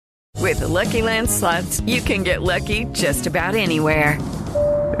With the Lucky Land Slots, you can get lucky just about anywhere.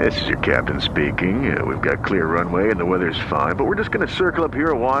 This is your captain speaking. We've got clear runway and the weather's fine, but we're just going to circle up here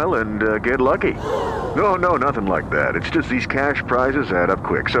a while and get lucky. No, nothing like that. It's just these cash prizes add up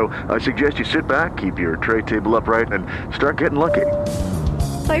quick. So I suggest you sit back, keep your tray table upright, and start getting lucky.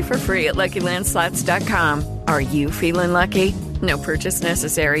 Play for free at LuckyLandSlots.com. Are you feeling lucky? No purchase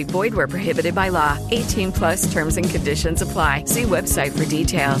necessary. Void where prohibited by law. 18 plus terms and conditions apply. See website for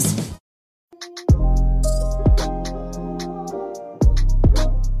details.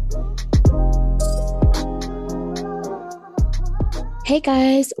 Hey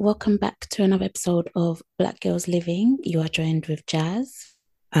guys, welcome back to another episode of Black Girls Living. You are joined with Jazz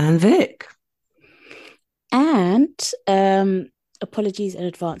and Vic. And apologies in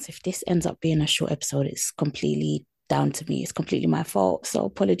advance if this ends up being a short episode. It's completely down to me. It's completely my fault. So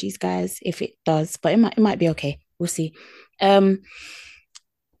apologies, guys, if it does, but it might be okay. We'll see. But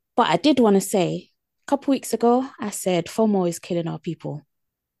I did want to say, a couple weeks ago, I said FOMO is killing our people.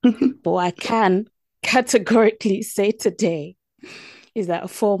 But what I can categorically say today is that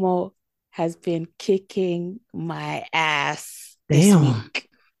FOMO has been kicking my ass this week.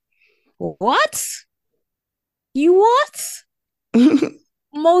 What? You what?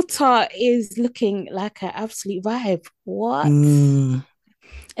 Malta is looking like an absolute vibe. What?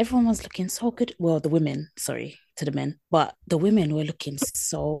 Everyone was looking so good. Well, the women, sorry to the men, but the women were looking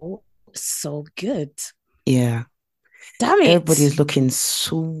so good. Yeah. Damn it. Everybody's looking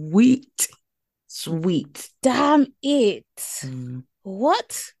sweet. Damn it.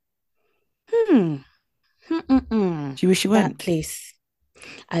 What? Do you wish you went? That place.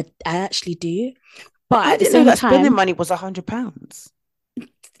 I actually do. But I at the didn't know same that time, spending money was £100.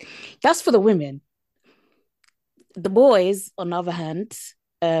 That's for the women. The boys, on the other hand,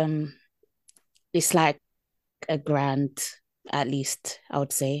 it's like £1,000 at least, I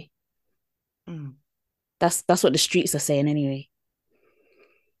would say. That's what the streets are saying anyway.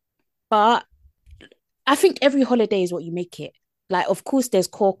 But I think every holiday is what you make it. Like, of course, there's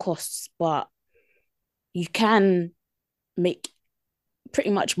core costs, but you can make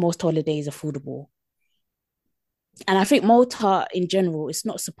pretty much most holidays affordable. And I think Malta in general, it's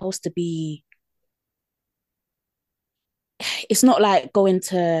not supposed to be. It's not like going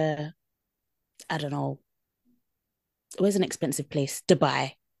to, I don't know, where's an expensive place?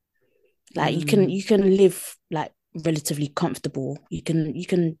 Dubai. Like you can live like relatively comfortable. You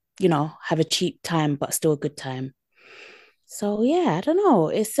can have a cheap time but still a good time. So yeah, I don't know.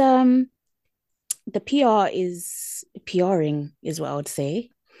 It's the PR is PRing is what I would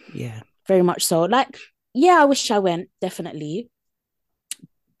say. Yeah. Very much so. Like, yeah, I wish I went, definitely.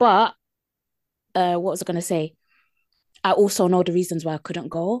 But what was I gonna say? I also know the reasons why I couldn't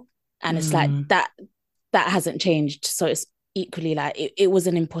go. And it's like that hasn't changed. So it's equally like it was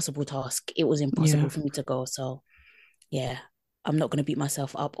an impossible task. It was impossible for me to go. So yeah, I'm not gonna beat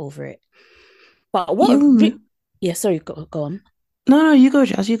myself up over it. But what yeah, sorry, go on. No, you go,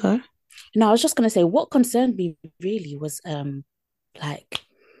 Jazz, you go. No, I was just gonna say what concerned me really was like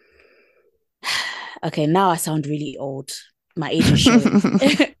okay, now I sound really old. My age is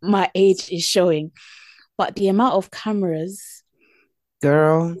showing. My age is showing. But the amount of cameras,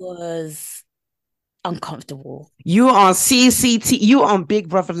 girl, was uncomfortable. You on CCT, you on Big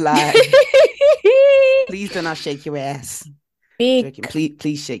Brother Live. Please do not shake your ass.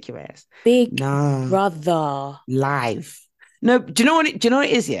 Please shake your ass. Big Brother Live. No, do you know what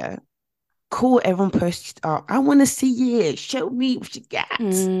it is? Yeah, cool. Everyone posts. I want to see it. Show me what you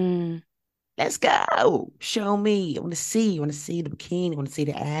got. Let's go. Show me. I want to see. I want to see the bikini. I want to see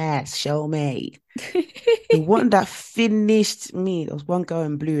the ass. Show me. The one that finished me. There was one girl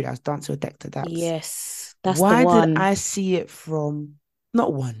in blue that was dancing with Dexter. Yes, that's why the one. did I see it from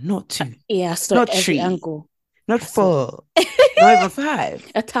not one, not two? Yeah, so not every three, angle. not four, not even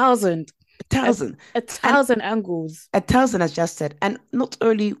 5. 1,000. 1,000. 1,000 angles. 1,000, as just said, and not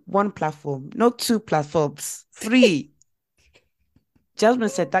only one platform, not 2 platforms, 3. Jasmine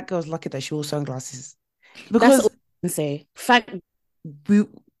said that girl's lucky that she wore sunglasses. Because that's all I can say. Fact,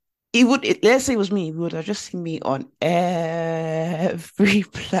 let's say it was me, you would have just seen me on every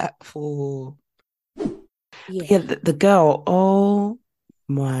platform. Yeah, the girl, oh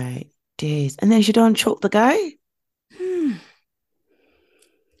my days. And then she don't choke the guy.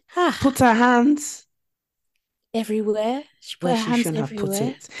 Put her hands everywhere. She put her hands everywhere. Have put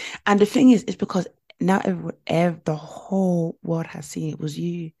it. And the thing is, it's because now the whole world has seen it was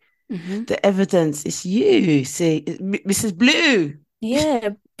you. The evidence is you. See, Mrs. Blue. Yeah,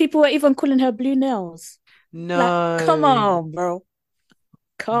 people were even calling her Blue Nails. No, like, come on, bro.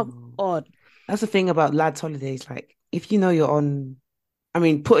 Come on. That's the thing about lads' holidays. Like, if you know you're on I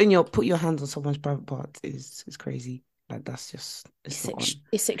mean, put your hands on someone's private part is crazy. Like that's just it's not on.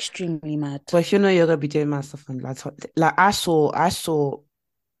 It's extremely mad. But if you know you're gonna be doing mad stuff and like I saw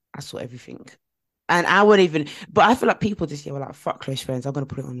everything. And I wouldn't even but I feel like people this year were like, fuck close friends, I'm gonna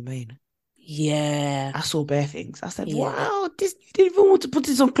put it on the main. Yeah. I saw bare things. I said, Yeah. wow, this you didn't even want to put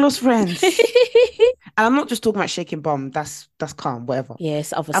this on close friends. And I'm not just talking about shaking bum. That's calm, whatever.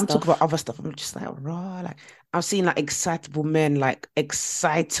 Yes, other I'm talking stuff. about other stuff. I'm just like, raw. Like I'm seeing like excitable men, like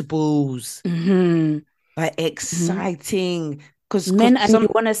excitables, Mm-hmm. like Mm-hmm. exciting. Because Men, and you some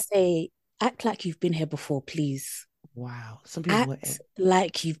want to say, act like you've been here before, please. wow, some people were Act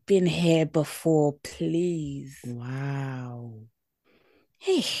like you've been here before, please. wow.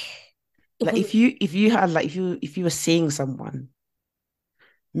 Hey, Like if you had like if you were seeing someone,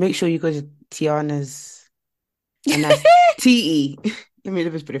 make sure you go to Tiana's and that's TE. Let me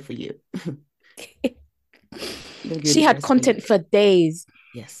just put it for you. Let me give you she the had best for you. content for days.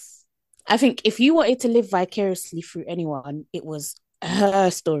 Yes. I think if you wanted to live vicariously through anyone, it was her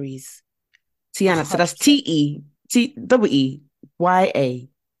stories. Tiana. So that's 100%. TEYANAAROMYMI.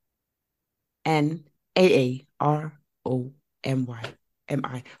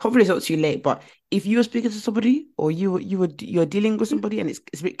 Hopefully it's not too late, but if you were speaking to somebody or you're dealing with somebody and it's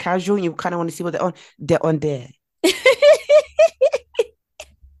a bit casual and you kind of want to see what they're on there.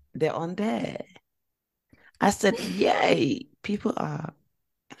 They're on there. I said, yay, people are.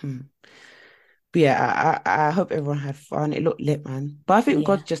 But yeah, I hope everyone had fun. It looked lit, man. But I think Yeah.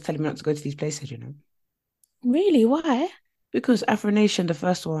 God's just telling me not to go to these places, you know. Really? Why? Because Afro Nation, the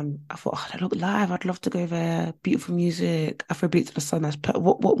first one, I thought, oh, they look live. I'd love to go there. Beautiful music, Afrobeat to the sun.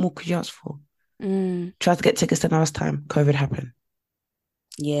 What more could you ask for? Mm, Tried to get tickets the last time. COVID happened.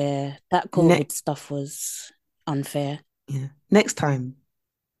 yeah, that Ne COVID stuff was unfair. yeah. Next time,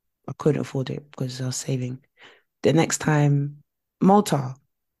 I couldn't afford it because I was saving. The next time, Malta.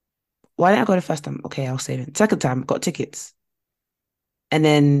 Why didn't I go the first time? Okay, I was saving. Second time, got tickets. And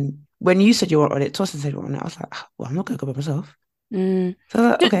then when you said you weren't on it, Torsten said you were on it. I was like, "Ah, well, I'm not gonna go by myself." Mm. So I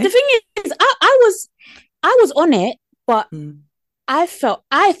was like, The okay. thing is, I was on it, but Mm. I thought,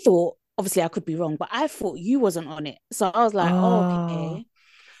 obviously I could be wrong, but I thought you wasn't on it. So I was like, oh, Oh okay.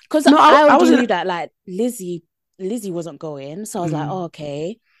 Because no, I I already wasn't. knew that like Lizzie wasn't going. So I was like, Mm, oh,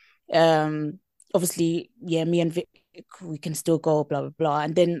 okay. Um, obviously, yeah, me and Vic, we can still go, blah, blah, blah.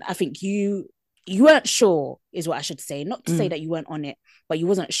 And then I think you weren't sure, is what I should say. Not to say mm. that you weren't on it, but you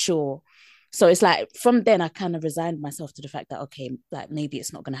wasn't sure. So it's like from then I kind of resigned myself to the fact that okay, like maybe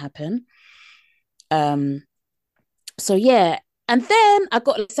it's not gonna happen. Um, so yeah. And then I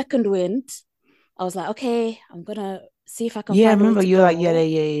got a second wind. I was like, okay, I'm gonna see if I can Yeah, I find a way remember to you were like, yeah, yeah, go.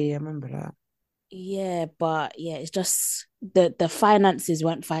 yeah, yeah, I remember that. Yeah, but yeah, it's just the finances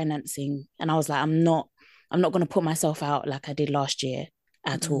weren't financing, and I was like, I'm not gonna put myself out like I did last year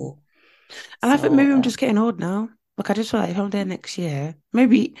at Mm. all. And I think So maybe I'm just getting old now. Like I just feel like if I'm there next year,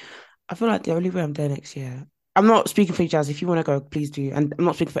 maybe I feel like the only way I'm there next year. I'm not speaking for you, Jazz. If you want to go, please do. And I'm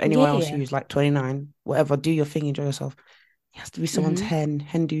not speaking for yeah, anyone else yeah. who's like 29, whatever. Do your thing, enjoy yourself. It has to be someone's Mm-hmm.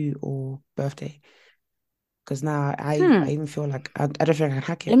 hen do or birthday. Because now I Hmm. even feel like I don't think I can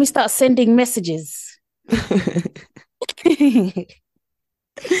hack Let it. me start sending messages. We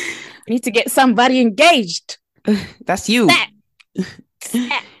need to get somebody engaged. That's you. Stat,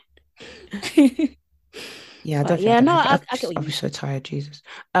 stat. Yeah, I But don't think I yeah, can no, hack it. I get what I'll you be mean. so tired, Jesus.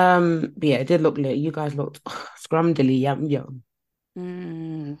 But yeah, it did look lit. You guys looked scrumdily yum yum.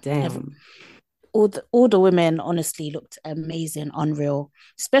 Mm. Damn. All the women honestly looked amazing, unreal.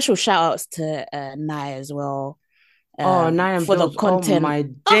 Special shout outs to Nai as well, Oh, Nine and for the Bills. Oh content. my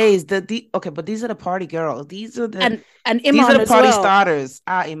Oh, days. The okay, but these are the party girls. and These are Iman the as party well. starters.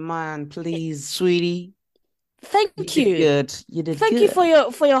 Ah, Iman, please, sweetie. You Thank did you. good. You did Thank you good.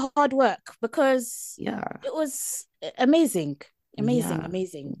 for your hard work because Yeah. it was amazing. Amazing, Yeah.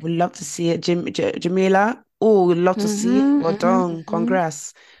 amazing. We'd love to see it. Jamila. Oh, we'd love to see it. Mm-hmm, Well mm-hmm, done. mm-hmm.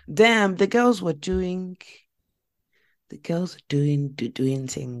 Congrats. Damn, the girls were doing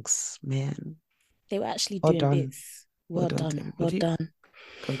things, man. They were actually Well doing done. bits. Well Well done to done, well everybody. done.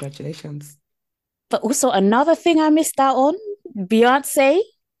 Congratulations. But also another thing I missed out on, Beyonce.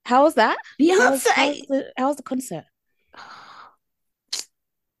 How was that? Beyonce. How was the concert?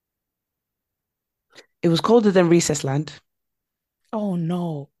 It was colder than Recess Land. Oh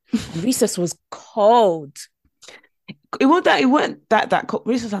no. And Recess was cold. It wasn't that cold.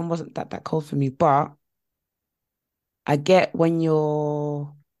 Recess Land wasn't that cold for me, but I get when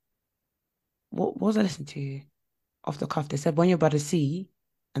what was I listening to off the cuff? They said when you're by the sea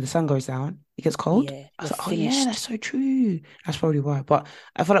and the sun goes down, it gets cold. Yeah, I was you're like, oh yeah, that's finished. so true. That's probably why. But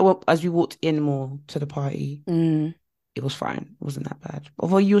I felt like as we walked in more to the party, Mm. it was fine. It wasn't that bad.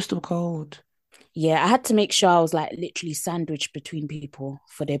 Although you were still cold. Yeah, I had to make sure I was like literally sandwiched between people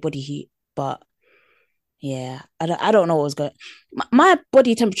for their body heat. But yeah, I don't know what was going. My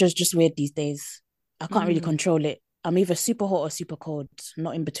body temperature is just weird these days. I can't really control it. I'm either super hot or super cold,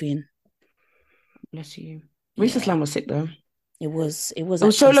 not in between. Bless you. Recess Lamb was sick though. It was It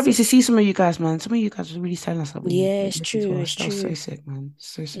was so lovely to see some of you guys, man. Some of you guys were really telling us that. Yeah, it's true. It's true. That was so sick, man.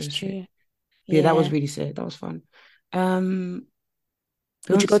 So it's sick. true. Yeah, that was really sick. That was fun.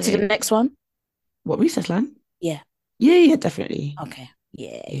 Would you go to the next one? What, Recess Land? Yeah. Yeah, definitely. Okay.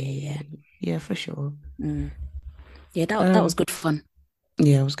 Yeah, for sure. Yeah, that was good fun.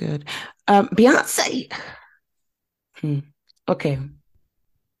 Yeah, it was good. Beyonce. Okay.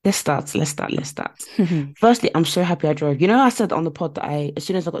 Let's start. Firstly, I'm so happy I drove. You know, I said on the pod that as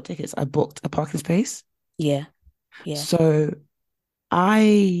soon as I got tickets, I booked a parking space. Yeah. So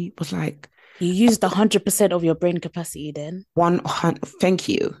I was like, you used 100% of your brain capacity then. 100. Thank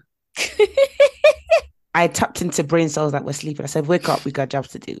you. I tapped into brain cells that were sleeping. I said, wake up, we got jobs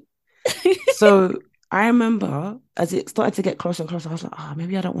to do. So I remember as it started to get closer and closer, I was like,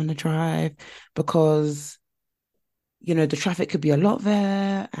 maybe I don't want to drive because, you know, the traffic could be a lot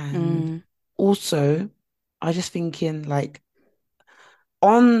there. And also, I was just thinking like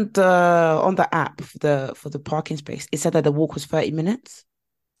on the app for the parking space, it said that the walk was 30 minutes.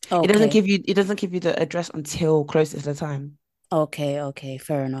 Okay. It doesn't give you the address until closer to the time. Okay,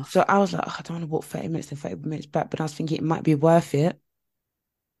 fair enough. So I was like, I don't want to walk 30 minutes and 30 minutes back, but I was thinking it might be worth it,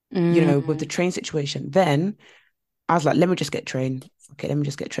 you know, with the train situation. Then I was like, let me just get train. Okay, let me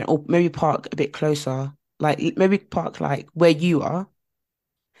just get train. Or maybe park a bit closer. Like, maybe park like where you are.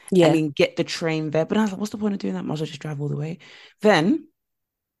 Yeah. And then get the train there. But I was like, what's the point of doing that? Might as well just drive all the way. Then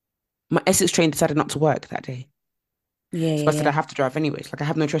my Essex train decided not to work that day. So I said, I have to drive anyways. Like, I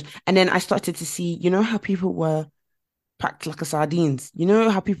have no choice. And then I started to see, you know how people were packed like a sardines. You know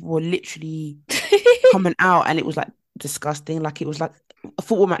how people were literally coming out and it was like disgusting. Like it was like a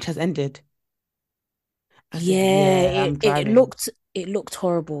football match has ended. It looked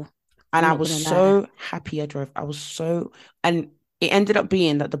horrible. And I was so happy I drove. And it ended up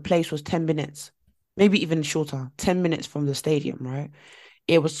being that the place was 10 minutes, maybe even shorter, 10 minutes from the stadium, right?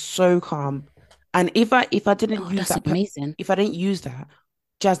 It was so calm. And if I didn't use that, amazing. If I didn't use that,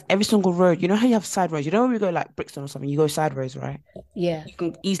 just every single road, you know how you have side roads? You know when we go like Brixton or something, you go side roads, right? Yeah. You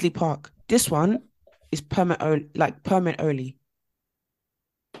can easily park. This one is permit only.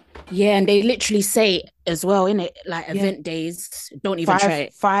 Yeah, and they literally say as well, innit? Like event days, don't even try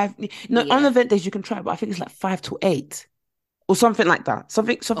it. On event days you can try it, but I think it's like 5 to 8 or something like that.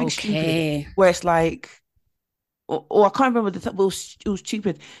 Something stupid. Where it's like, or I can't remember it was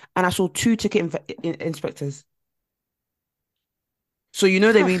stupid. And I saw 2 ticket inspectors. So you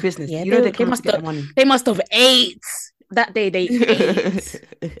know they mean business. Yeah, you know they must get the money. They must have ate that day. They ate.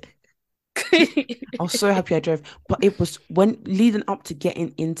 I was so happy I drove, but it was when leading up to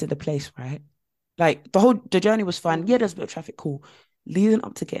getting into the place, right? Like the journey was fine. Yeah, there's a bit of traffic, cool. Leading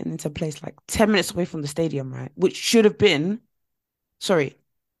up to getting into a place like 10 minutes away from the stadium, right? What should have been a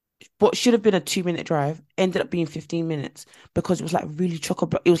 2-minute drive ended up being 15 minutes because it was like really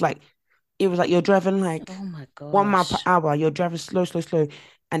chock-a-block. It was like you're driving like 1 mile per hour. You're driving slow.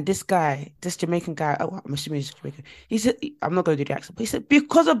 And this Jamaican guy, I'm assuming he's Jamaican. He said, I'm not going to do the accent, but he said,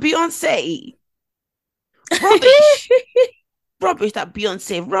 because of Beyonce. Rubbish. Rubbish that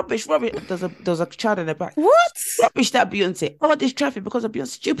Beyonce. Rubbish. There's a child in the back. What? Rubbish that Beyonce. Oh, this traffic because of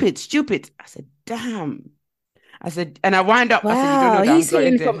Beyonce. Stupid. I said, damn. And I wind up. Wow, I said, you don't know he's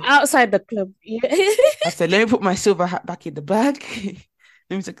sitting from outside the club. Yeah. I said, let me put my silver hat back in the bag.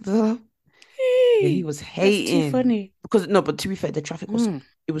 Let me take this off. Yeah, he was hating. That's too funny. But to be fair, the traffic was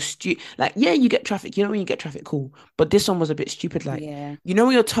it was stupid. Like, yeah, you get traffic. You know when you get traffic, cool. But this one was a bit stupid. Like, you know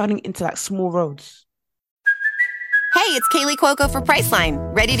when you're turning into like small roads. Hey, it's Kaylee Cuoco for Priceline.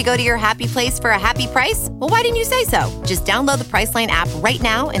 Ready to go to your happy place for a happy price? Well, why didn't you say so? Just download the Priceline app right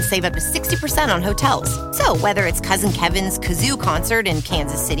now and save up to 60% on hotels. So whether it's Cousin Kevin's Kazoo Concert in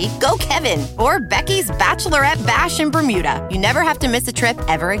Kansas City, go Kevin, or Becky's Bachelorette Bash in Bermuda, you never have to miss a trip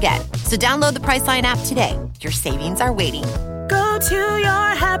ever again. So download the Priceline app today. Your savings are waiting. Go to your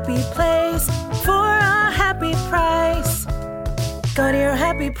happy place for a happy price. Go to your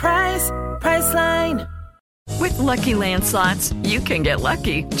happy price, Priceline. With Lucky Land Slots, you can get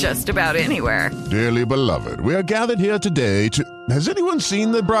lucky just about anywhere. Dearly beloved, we are gathered here today to... Has anyone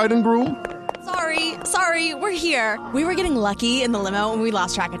seen the bride and groom? Sorry, we're here. We were getting lucky in the limo and we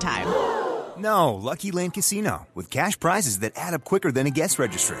lost track of time. No, Lucky Land Casino, with cash prizes that add up quicker than a guest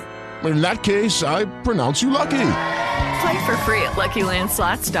registry. In that case, I pronounce you lucky. Play for free at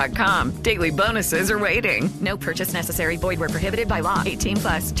LuckyLandSlots.com. Daily bonuses are waiting. No purchase necessary. Void where prohibited by law. 18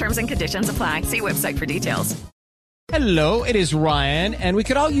 plus. Terms and conditions apply. See website for details. Hello, it is Ryan, and we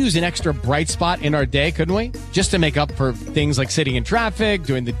could all use an extra bright spot in our day, couldn't we? Just to make up for things like sitting in traffic,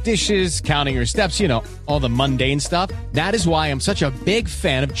 doing the dishes, counting your steps, you know, all the mundane stuff. That is why I'm such a big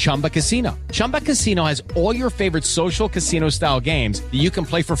fan of Chumba Casino. Chumba Casino has all your favorite social casino-style games that you can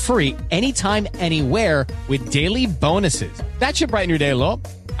play for free anytime, anywhere with daily bonuses. That should brighten your day a little.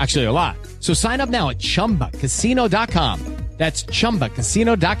 Actually, a lot. So sign up now at ChumbaCasino.com. That's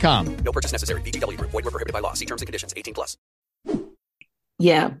ChumbaCasino.com. No purchase necessary. VGW Group. Void where prohibited by law. See terms and conditions. 18 plus.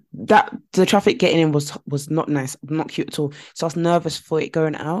 Yeah, that the traffic getting in was not nice, not cute at all. So I was nervous for it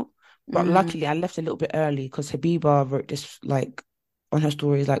going out. But luckily, I left a little bit early because Habiba wrote this like on her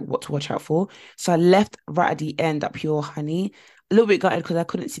stories, like what to watch out for. So I left right at the end at Pure Honey. A little bit gutted because I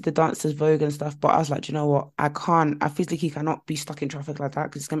couldn't see the dancers Vogue and stuff. But I was like, you know what? I physically cannot be stuck in traffic like that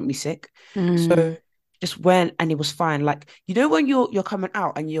because it's gonna make me sick. So just went and it was fine. Like, you know, when you're coming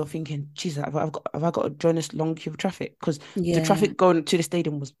out and you're thinking, Jesus, have I got to join this long queue of traffic? Because the traffic going to the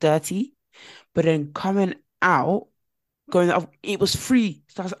stadium was dirty, but then coming out, it was free.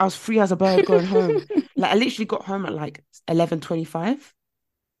 So I was free as a bird going home. Like I literally got home at like 11:25.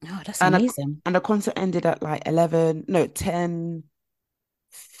 Oh, that's amazing. And the concert ended at like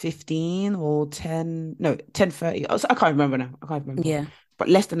 10:15 or 10:30. I can't remember now. Yeah. But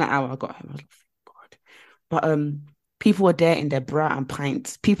less than an hour I got home. I was like, but people were there in their bra and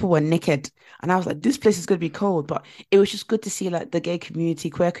pints. People were naked. And I was like, this place is going to be cold. But it was just good to see like the gay community,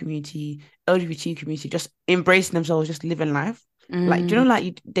 queer community, LGBT community just embracing themselves, just living life. Like, you know,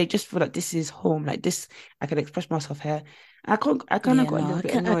 like they just feel like this is home. Like this, I can express myself here. I kind of got a little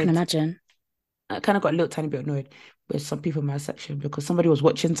bit annoyed. I can imagine. I kind of got a little tiny bit annoyed with some people in my section because somebody was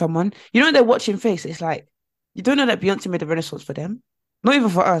watching someone. You know, they're watching face. It's like, you don't know that Beyonce made a renaissance for them. Not even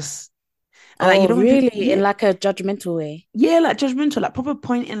for us. And like, you don't really in like a judgmental way. Yeah, like judgmental, like proper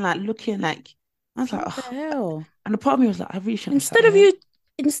pointing, like looking, like I was like, what the hell? And the part of me was like, I really shouldn't. Instead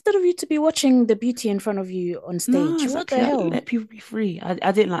of you to be watching the beauty in front of you on stage, what the hell? Let people be free.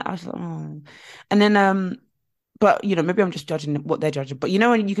 I didn't like. I was like, oh. And then but you know, maybe I'm just judging what they're judging. But you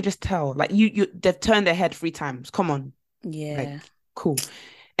know, when you could just tell, like they've turned their head 3 times. Come on, yeah, like, cool.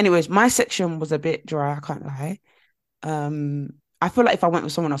 Anyways, my section was a bit dry. I can't lie. I feel like if I went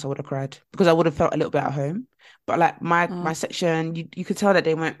with someone else, I would have cried because I would have felt a little bit at home. But like my section, you could tell that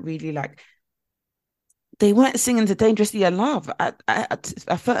they weren't really like, they weren't singing to Dangerously in Love at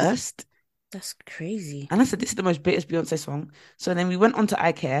first. That's crazy. And I said, this is the most bitterest Beyonce song. So then we went on to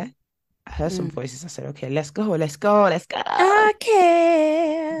I Care. I heard some voices. I said, okay, let's go. I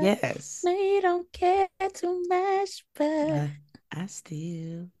care. Yes. No, you don't care too much, but I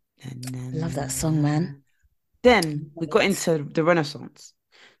still love that song, man. Then we got into the Renaissance.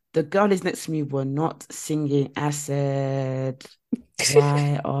 The girlies next to me were not singing. I said,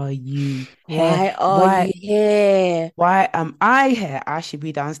 why are you here? Why am I here? I should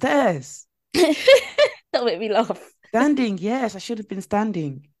be downstairs. Don't make me laugh. Standing, yes, I should have been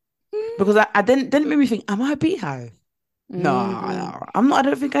standing. Because I didn't make me think, am I a beehive? No, I'm not. I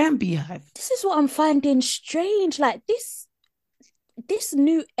don't think I am beehive. This is what I'm finding strange. Like this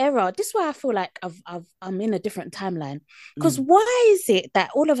new era, this is why I feel like I'm in a different timeline. Because why is it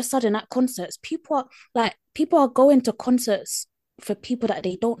that all of a sudden at concerts, people are going to concerts for people that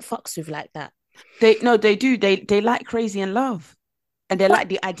they don't fucks with like that? They do. They like Crazy in Love. And they like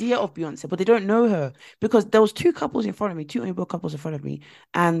the idea of Beyonce, but they don't know her. Because there was 2 couples in front of me, 2 Amiibo couples in front of me,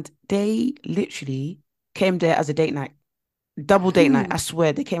 and they literally came there as a date night. Double date night, I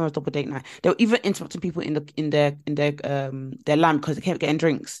swear they came as double date night. They were even interrupting people in their lamb because they kept getting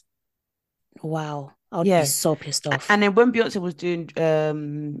drinks. Wow, I would be so pissed off. And then when Beyonce was doing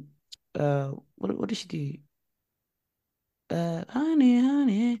what did she do?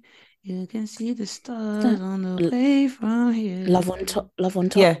 Honey, you can see the stars on the way from here. Love on top.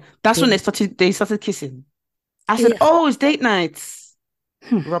 Yeah, that's when they started kissing. I said, oh, it's date nights.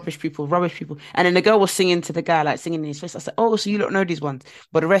 Rubbish people. And then the girl was singing to the guy, like singing in his face. I said, oh, so you don't know these ones.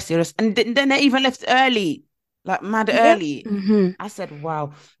 But the rest, and then they even left early, like mad early. I said,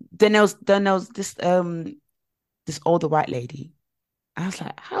 wow. Then there was this older white lady. I was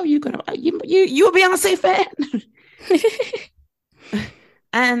like, how are you gonna, you a Beyonce fan?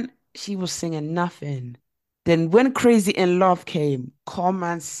 And she was singing nothing. Then when Crazy in Love came, come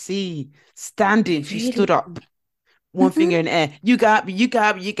and see, standing, she stood up. One finger in the air. You got me.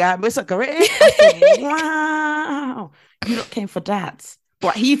 It's like, wow. You lot came for that.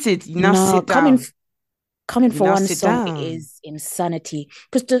 But heated. You now sit down. coming for now one sit song down. is insanity.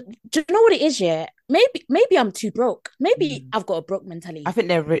 Because do you know what it is? Yeah, maybe I'm too broke. Maybe I've got a broke mentality. I think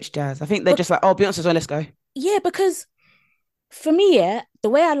they're rich, Jazz. I think they're just like, oh, Beyonce's on, let's go. Yeah, because for me, yeah, the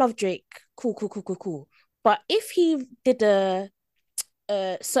way I love Drake, cool. But if he did a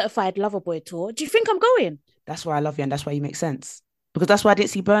certified lover boy tour, do you think I'm going? That's why I love you, and that's why you make sense. Because that's why I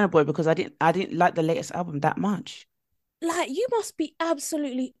didn't see Burna Boy, because I didn't like the latest album that much. Like, you must be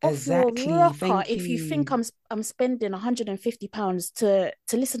absolutely off Exactly. your rocker Thank if you think you. I'm spending £150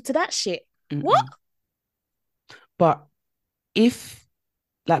 to listen to that shit. Mm-mm. What? But if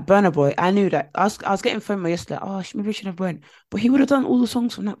like Burna Boy, I knew that I was getting FOMO yesterday. Oh, maybe I should have went, but he would have done all the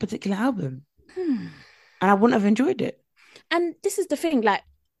songs from that particular album, and I wouldn't have enjoyed it. And this is the thing, like,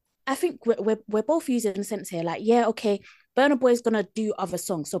 I think we're both using sense here. Like, yeah, okay, Burna Boy is gonna do other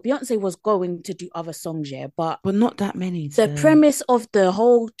songs. So Beyonce was going to do other songs, yeah, but not that many. The premise of the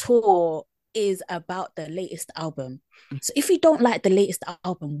whole tour is about the latest album. So if you don't like the latest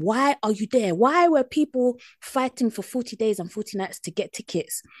album, why are you there? Why were people fighting for 40 days and 40 nights to get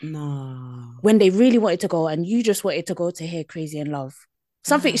tickets? No. When they really wanted to go, and you just wanted to go to hear Crazy in Love.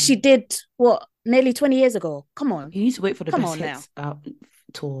 Something she did, what, nearly 20 years ago? Come on. You need to wait for the best hits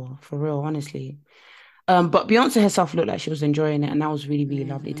tour, for real, honestly. But Beyonce herself looked like she was enjoying it, and that was really, really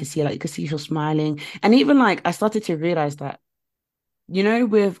lovely to see. Like, you could see she was smiling. And even like I started to realize that, you know,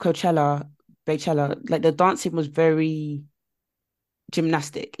 with Beychella, like the dancing was very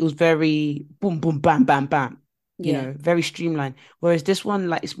gymnastic. It was very boom, boom, bam, bam, bam. You know, very streamlined. Whereas this one,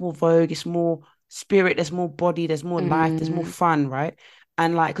 like, it's more vogue, it's more spirit, there's more body, there's more life, there's more fun, right?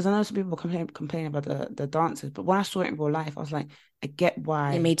 And like, because I know some people complain about the dancers, but when I saw it in real life, I was like, I get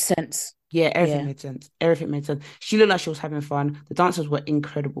why. It made sense. Yeah, everything made sense. Everything made sense. She looked like she was having fun. The dancers were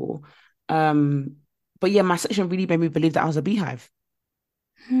incredible. But yeah, my section really made me believe that I was a beehive.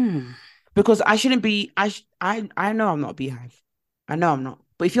 Because I shouldn't be. I know I'm not a beehive. I know I'm not.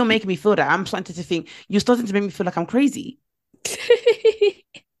 But if you're making me feel that, I'm starting to think you're starting to make me feel like I'm crazy.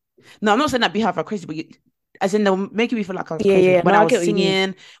 No, I'm not saying that beehive are crazy, but as in they're making me feel like I was crazy. When I was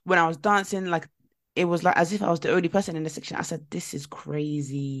singing, when I was dancing, like, it was like as if I was the only person in the section. I said, "This is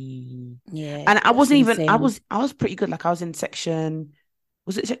crazy." Yeah, and I wasn't even. insane. I was pretty good. Like, I was in section.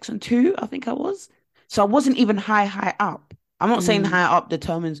 Was it section 2? I think I was. So I wasn't even high up. I'm not saying high up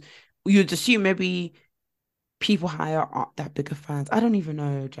determines. You'd assume maybe people higher up that bigger fans. I don't even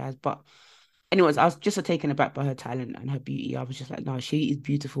know, Jazz. But anyways, I was just so taken aback by her talent and her beauty. I was just like, no, she is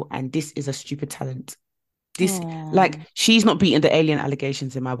beautiful, and this is a stupid talent. This, like, she's not beating the alien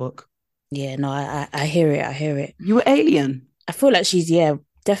allegations in my book. Yeah, no, I hear it. I hear it. You were alien. I feel like she's,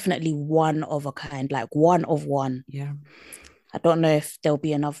 definitely one of a kind, like one of one. Yeah. I don't know if there'll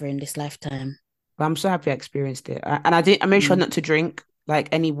be another in this lifetime. But I'm so happy I experienced it. I made sure not to drink like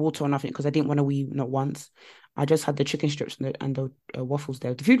any water or nothing, because I didn't want to wee not once. I just had the chicken strips and the waffles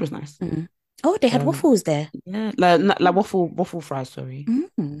there. The food was nice. Oh, they had waffles there. Yeah, like waffle fries. Sorry.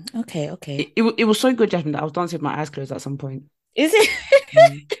 Okay. It was so good, Jasmine, that I was dancing with my eyes closed at some point. Is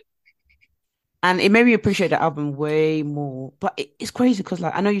it? And it made me appreciate the album way more. But it's crazy because,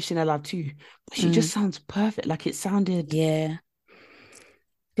 like, I know you've seen her live too, but she just sounds perfect. Like, it sounded. Yeah.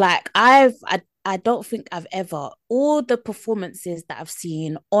 Like, I don't think I've ever, all the performances that I've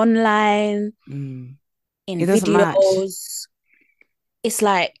seen online, in videos, it's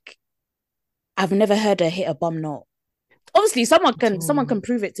like I've never heard her hit a bum note. Obviously, someone can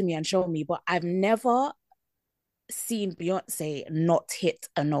prove it to me and show me, but I've never seen Beyonce not hit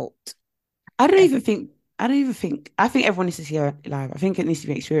a note. I think everyone needs to see her live. I think it needs to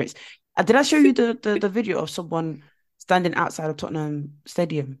be experienced. Did I show you the video of someone standing outside of Tottenham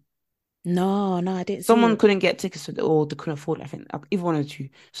Stadium? No, I didn't. Someone couldn't get tickets, or they couldn't afford it. I think either one or two.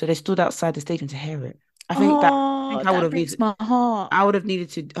 So they stood outside the stadium to hear it. I think I would have needed my heart. I would have needed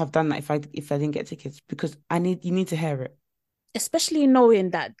to have done that if I didn't get tickets, because you need to hear it. Especially knowing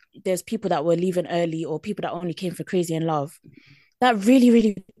that there's people that were leaving early or people that only came for Crazy in Love. That really,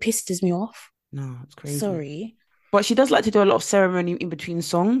 really pisses me off. No, it's crazy. Sorry. But she does like to do a lot of ceremony in between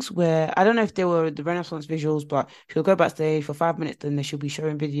songs, where I don't know if they were the Renaissance visuals, but she'll go backstage for 5 minutes, then she'll be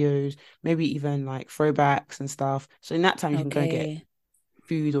showing videos, maybe even like throwbacks and stuff. So in that time, you can go get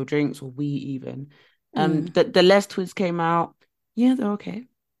food or drinks or weed even. The Les Twins came out. Yeah, they're okay.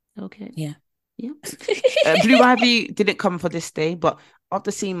 Okay. Yeah. Blue Ivy didn't come for this day, but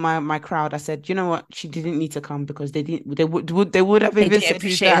after seeing my crowd, I said, you know what, she didn't need to come, because they would have even said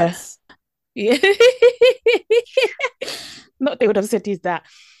who's that. Yeah. Not they would have said he's that.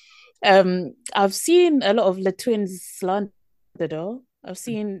 I've seen a lot of the twins slander though. I've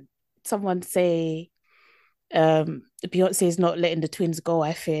seen someone say Beyonce is not letting the twins go,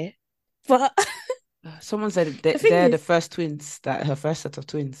 I fear. But Someone said The thing they're the is, first twins, that her first set of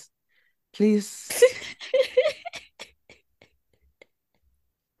twins. Please.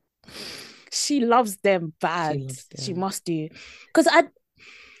 she loves them She bad. loves She them. must do. Because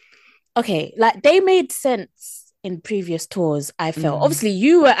okay, like they made sense in previous tours, I felt. Mm. Obviously,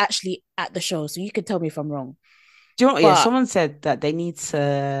 you were actually at the show, so you could tell me if I'm wrong. Do you know what? Yeah, But someone said that they need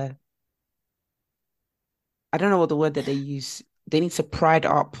to, I don't know what the word that they use. They need to pride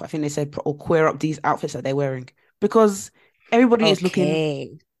up. I think they said, or queer up these outfits that they're wearing because everybody is looking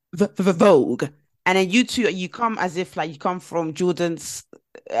okay. Vogue. And then you two, you come as if like you come from Jordan's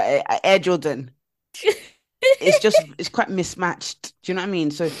Air Jordan. It's quite mismatched. Do you know what I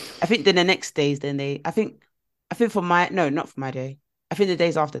mean? So I think then the next days, I think for my, no, not for my day. I think the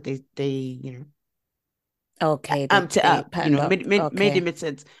days after they Okay, amped it up, patterned up. made it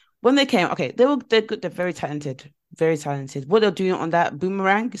mid-sense. When they came, okay, they're good, they're very talented, very talented. What they're doing on that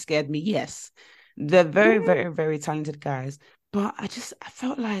boomerang scared me. Yes, they're very, very, very talented guys. But I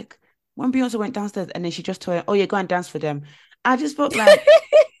felt like when Beyonce went downstairs and then she just told her, "Oh yeah, go and dance for them." I just felt like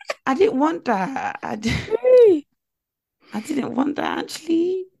I didn't want that. I didn't want that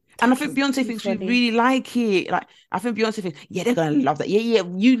actually. And I think Beyonce thinks we funny. really like it. Like, I think Beyonce thinks, yeah, they're gonna love that. Yeah, yeah,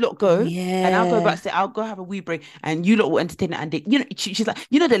 you lot go, and I'll go Yeah. backstage. I'll go have a wee break, and you lot will entertain it. And they, she's like,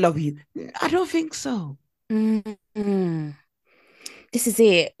 they love you. I don't think so. Mm-hmm. This is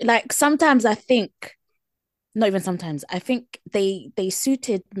it. Like sometimes I think, not even sometimes, I think they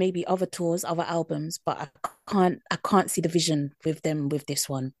suited maybe other tours, other albums, but I can't see the vision with them with this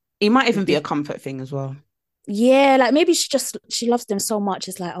one. It might even With be this, a comfort thing as well. yeah, like maybe she loves them so much.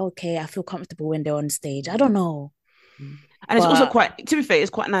 It's like, okay, I feel comfortable when they're on stage. I don't know. And it's also But quite, to be fair,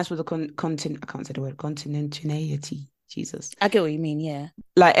 it's quite nice with the content. I can't say the word continentality. Jesus, I get what you mean. Yeah.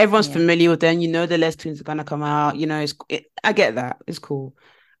 like everyone's Yeah. familiar with them. The Les Twins are gonna come out. I get that. It's cool.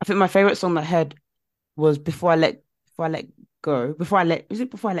 I think my favorite song I heard was before I let go. Before I let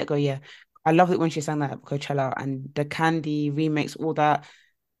go? Yeah, I loved it when she sang that at Coachella and the Candy remix, all that.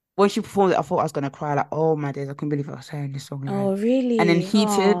 When she performed it, I thought I was gonna cry. Like, oh my days, I couldn't believe I was hearing this song live. Oh, really? And then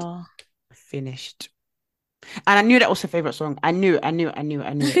Heated Oh. finished, and I knew that was her favorite song. I knew it. I knew it. I knew it.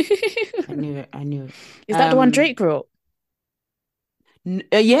 I knew it. Is that the one Drake wrote?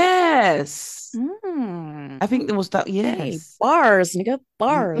 Yes. Mm. I think there was that. Yes. Hey, bars, nigga,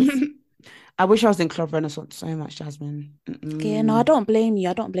 bars. I wish I was in Club Renaissance so much, Jasmine. Yeah, no, I don't blame you.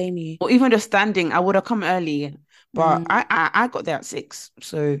 I don't blame you. Or even just standing, I would have come early, but Mm. I got there at 6.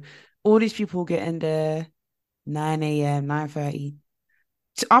 So all these people getting there 9 a.m., 9:30.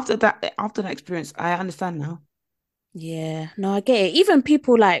 So after that experience, I understand now. Yeah, no, I get it. Even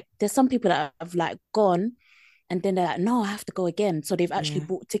people like, there's some people that have like gone and then they're like, no, I have to go again. So they've actually Yeah.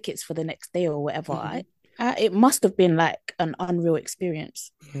 bought tickets for the next day or whatever. Mhm. It must have been like an unreal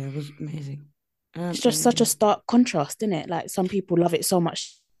experience. Yeah, it was amazing. It's just such a stark contrast, isn't it? Like some people love it so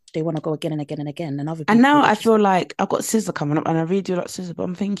much they want to go again and again and again, and other people. And now I just, feel like I've got SZA coming up, and I really do like SZA, but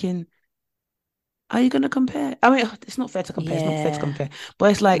I'm thinking, are you gonna compare? I mean, it's not fair to compare. It's not fair to yeah, compare.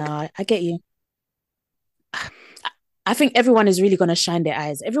 But it's like, no, I get you. I think everyone is really going to shine their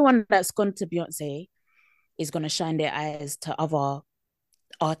eyes. Everyone that's gone to Beyonce is going to shine their eyes to other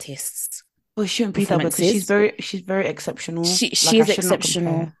artists. well, it shouldn't be that way because performances. she's very exceptional. She Like, I is should not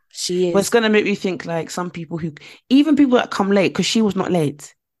exceptional. compare. She But it's is. gonna make me think like some people even people that come late, because she was not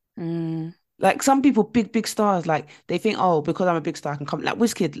late. Mm, Like some people, big stars, like they think, oh, because I'm a big star, I can come. Like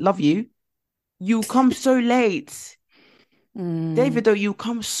Wizkid, love you. You come so late. mm. David, though, you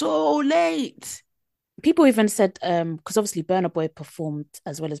come so late. People even said, because obviously Burna Boy performed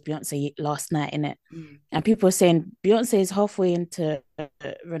as well as Beyonce last night in it, and people were saying Beyonce is halfway into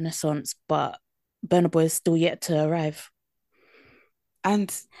Renaissance, but Burna Boy is still yet to arrive.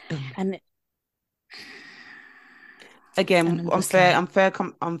 And And again, I'm just like,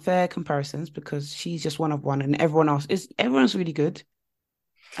 unfair comparisons because she's just one of one, and everyone's really good.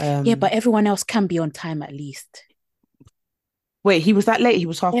 yeah, but everyone else can be on time at least. Wait, he was that late? He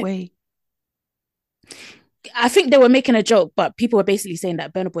was halfway. I think they were making a joke, but people were basically saying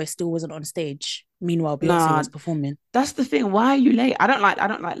that Burna Boy still wasn't on stage. Meanwhile, Beyonce was performing. That's the thing. Why are you late? I don't like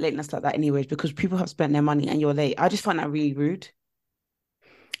lateness like that anyways, because people have spent their money and you're late. I just find that really rude.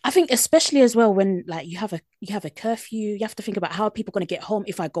 I think especially as well when like you have a curfew, you have to think about how are people going to get home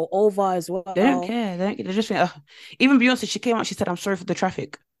if I go over as well. They don't care. They just think, even Beyonce, she came out, she said, "I'm sorry for the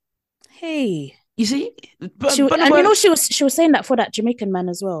traffic." Hey, you see, she was saying that for that Jamaican man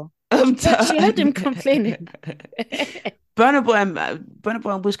as well. She heard him complaining. Burna Boy and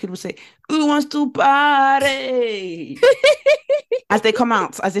Wizkid would say, "Who wants to party?" as they come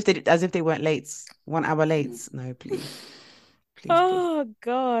out, as if they weren't late, 1 hour late. No, please. Oh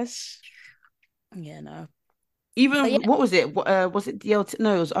gosh. Yeah, no. Even But yeah, what was it? Was it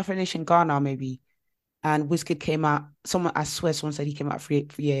no, it was Afro Nation Ghana maybe. And Wizkid came out. I swear, someone said he came out at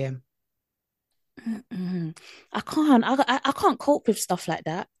 3 a.m. I can't cope with stuff like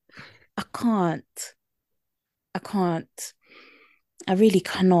that. I can't. I can't. I really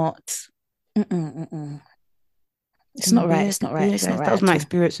cannot. Mm-mm. It's not right. It's not right. It's not Guys, right that was at my all.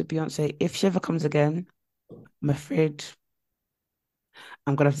 experience with Beyonce. If she ever comes again, I'm afraid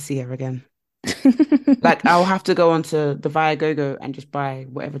I'm gonna have to see her again. Like I'll have to go onto the Viagogo and just buy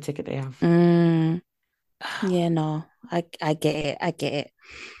whatever ticket they have. Yeah, no, I get it. I get it.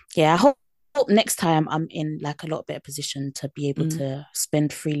 Yeah, I hope next time I'm in like a lot better position to be able Mm. to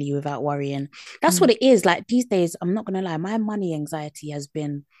spend freely without worrying. That's Mm. what it is. Like these days, I'm not gonna lie, my money anxiety has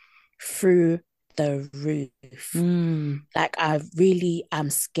been through the roof. Mm. Like I really am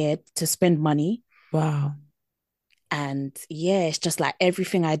scared to spend money. Wow. And yeah, it's just like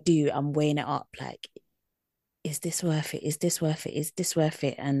everything I do, I'm weighing it up. Like, is this worth it? Is this worth it? Is this worth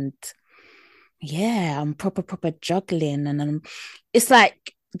it? And yeah, I'm proper juggling. And it's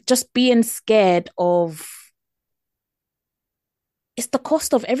like just being scared of it's the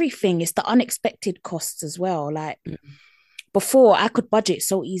cost of everything. It's the unexpected costs as well. Like before, I could budget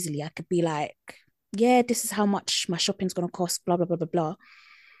so easily. I could be like, yeah, this is how much my shopping's gonna cost, blah, blah, blah, blah, blah.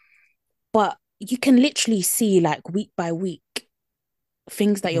 But you can literally see like week by week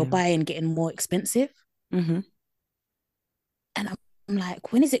things that you're buying getting more expensive. Mm-hmm. And I'm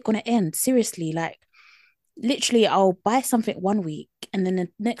like, when is it gonna end? Seriously, like literally I'll buy something one week and then the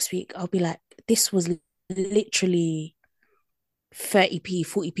next week I'll be like, this was literally 30p,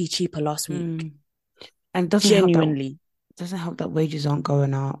 40p cheaper last week. And genuinely doesn't help that wages aren't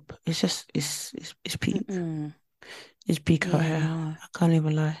going up. It's just it's peak. It's peak out here. No. I can't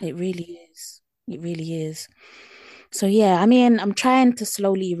even lie. It really is. It really is. So yeah, I mean, I'm trying to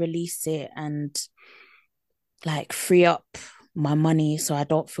slowly release it and like free up my money so I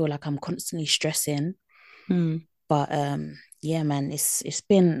don't feel like I'm constantly stressing. But yeah, man, it's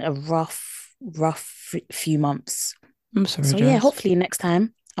been a rough few months. I'm sorry, so yeah, hopefully next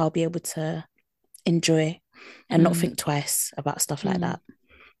time I'll be able to enjoy and not think twice about stuff like that.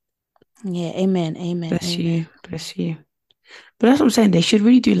 Yeah, amen. Bless you. But that's what I'm saying. They should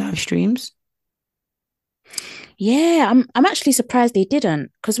really do live streams. Yeah, I'm actually surprised they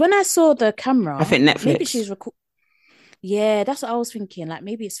didn't, because when I saw the camera, I think Netflix. Maybe she's Yeah, that's what I was thinking. Like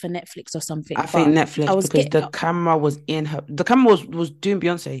maybe it's for Netflix or something. I think Netflix because the camera was in her. The camera was doing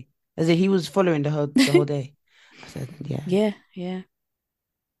Beyonce, as if he was following the whole day. I said, yeah.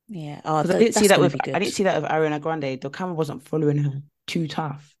 Oh, I didn't see that with Ariana Grande. The camera wasn't following her too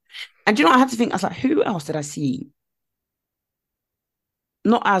tough. And do you know what I had to think? I was like, who else did I see?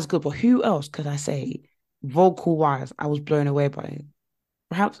 Not as good, but who else could I say vocal wise I was blown away by?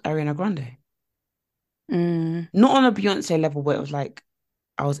 Perhaps Ariana Grande. Not on a Beyonce level where it was like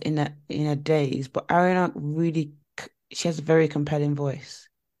I was in a daze, but Ariana really, she has a very compelling voice.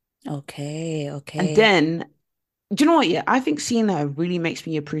 Okay. And then, do you know what? Yeah, I think seeing her really makes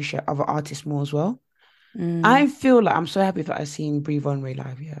me appreciate other artists more as well. I feel like I'm so happy that I've seen Brie Runway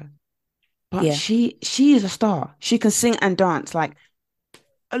live, but she is a star. She can sing and dance. Like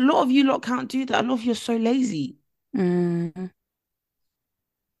a lot of you lot can't do that. A lot of you are so lazy.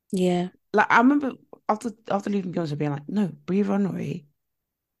 Yeah. Like I remember after leaving Beyonce being like, no, Brie Runway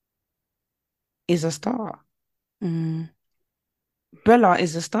is a star. Bella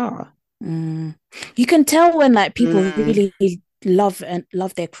is a star. You can tell when like people really love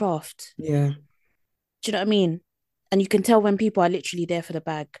their craft. Yeah. Do you know what I mean? And you can tell when people are literally there for the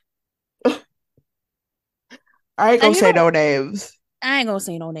bag. I ain't gonna say no names. I ain't gonna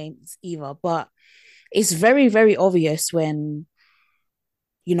say no names either, but it's very, very obvious when,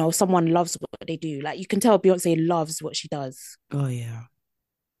 you know, someone loves what they do. Like you can tell Beyonce loves what she does. Oh yeah.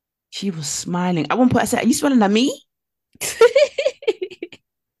 She was smiling. At one point I said, are you smiling at me?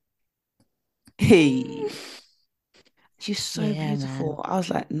 Hey. She's so beautiful. Man. I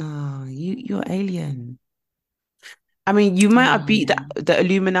was like, nah, you're alien. I mean, you might have beat the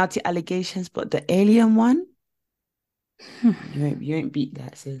Illuminati allegations, but the alien one, you ain't beat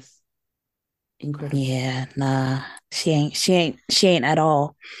that, sis. Incredible. Yeah, nah. She ain't at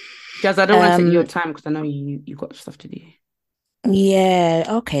all. Jazz, I don't want to take your time because I know you got stuff to do. Yeah,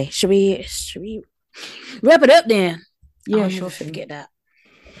 okay. Should we wrap it up then? Yeah, sure. Forget that.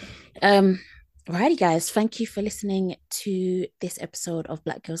 Alrighty, guys. Thank you for listening to this episode of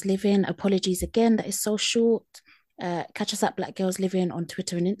Black Girls Living. Apologies again that is so short. Catch us at Black Girls Living on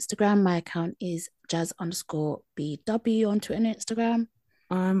Twitter and Instagram. My account is jazz_BW on Twitter and Instagram.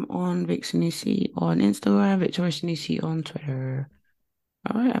 I'm on Vic Sanusi on Instagram, Victoria Sanusi on Twitter.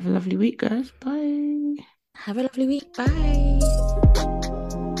 All right. Have a lovely week, guys. Bye. Have a lovely week. Bye.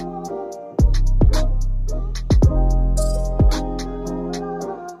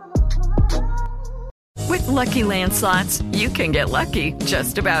 With Lucky Land Slots, you can get lucky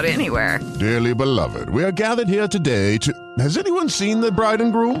just about anywhere. Dearly beloved, we are gathered here today to... Has anyone seen the bride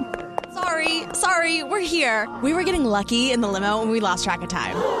and groom? Sorry, we're here. We were getting lucky in the limo and we lost track of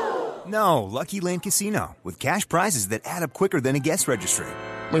time. No, Lucky Land Casino, with cash prizes that add up quicker than a guest registry.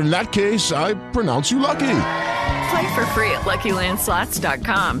 In that case, I pronounce you lucky. Play for free at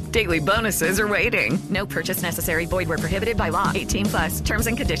LuckyLandSlots.com. Daily bonuses are waiting. No purchase necessary. Void where prohibited by law. 18+. Terms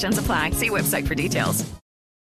and conditions apply. See website for details.